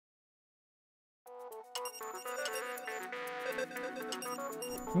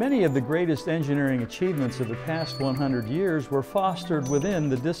Many of the greatest engineering achievements of the past 100 years were fostered within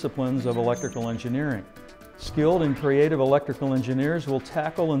the disciplines of electrical engineering. Skilled and creative electrical engineers will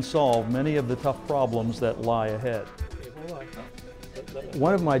tackle and solve many of the tough problems that lie ahead.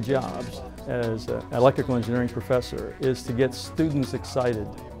 One of my jobs as an electrical engineering professor is to get students excited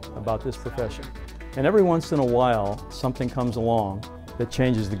about this profession. And every once in a while, something comes along that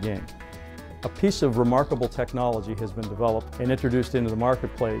changes the game. A piece of remarkable technology has been developed and introduced into the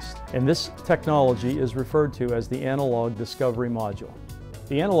marketplace, and this technology is referred to as the Analog Discovery Module.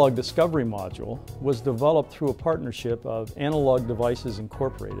 The Analog Discovery Module was developed through a partnership of Analog Devices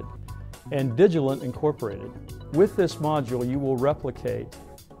Incorporated and Digilent Incorporated. With this module, you will replicate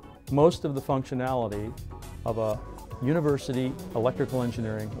most of the functionality of a university electrical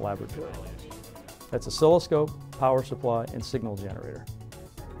engineering laboratory. That's oscilloscope, power supply, and signal generator,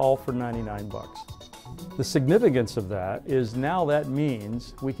 all for 99 bucks. The significance of that is now that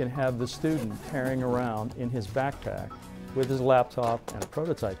means we can have the student carrying around in his backpack with his laptop and a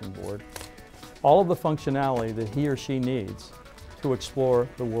prototyping board all of the functionality that he or she needs to explore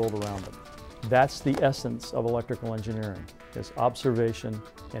the world around them. That's the essence of electrical engineering, is observation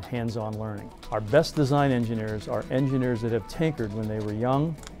and hands-on learning. Our best design engineers are engineers that have tinkered when they were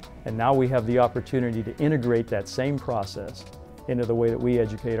young, and now we have the opportunity to integrate that same process into the way that we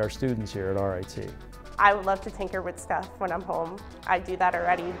educate our students here at RIT. I would love to tinker with stuff when I'm home. I do that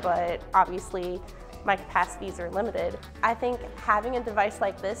already, but obviously my capacities are limited. I think having a device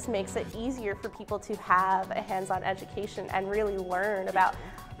like this makes it easier for people to have a hands-on education and really learn about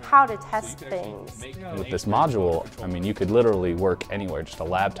how to test things. With this module, I mean, you could literally work anywhere, just a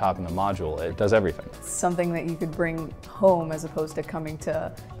laptop and a module. It does everything. Something that you could bring home as opposed to coming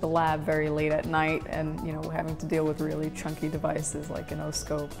to the lab very late at night and, you know, having to deal with really chunky devices like an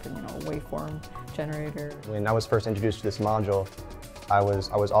oscilloscope and, you know, a waveform generator. When I was first introduced to this module, I was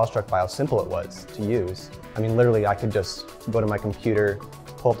awestruck by how simple it was to use. I mean, literally, I could just go to my computer,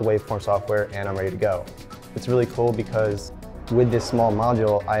 pull up the waveform software, and I'm ready to go. It's really cool because with this small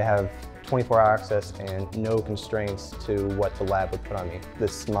module, I have 24-hour access and no constraints to what the lab would put on me.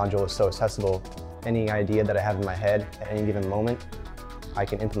 This module is so accessible. Any idea that I have in my head at any given moment, I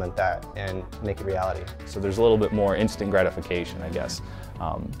can implement that and make it reality. So there's a little bit more instant gratification, I guess,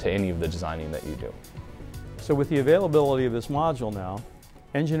 to any of the designing that you do. So with the availability of this module now,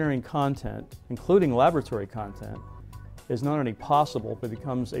 engineering content, including laboratory content, is not only possible, but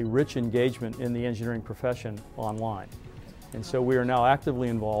becomes a rich engagement in the engineering profession online. And so we are now actively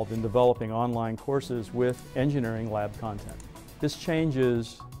involved in developing online courses with engineering lab content. This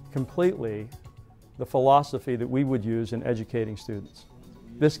changes completely the philosophy that we would use in educating students.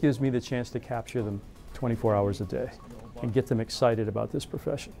 This gives me the chance to capture them 24 hours a day and get them excited about this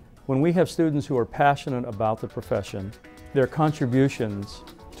profession. When we have students who are passionate about the profession, their contributions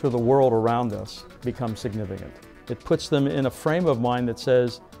to the world around us become significant. It puts them in a frame of mind that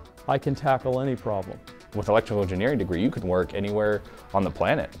says, I can tackle any problem. With an electrical engineering degree, you can work anywhere on the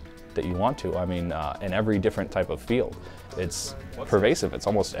planet that you want to. I mean, in every different type of field. It's pervasive, it's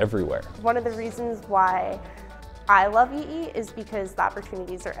almost everywhere. One of the reasons why I love EE is because the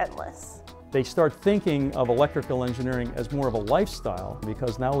opportunities are endless. They start thinking of electrical engineering as more of a lifestyle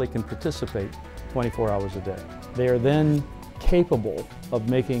because now they can participate 24 hours a day. They are then capable of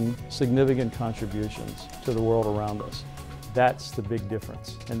making significant contributions to the world around us. That's the big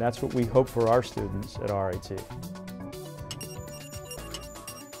difference, and that's what we hope for our students at RIT.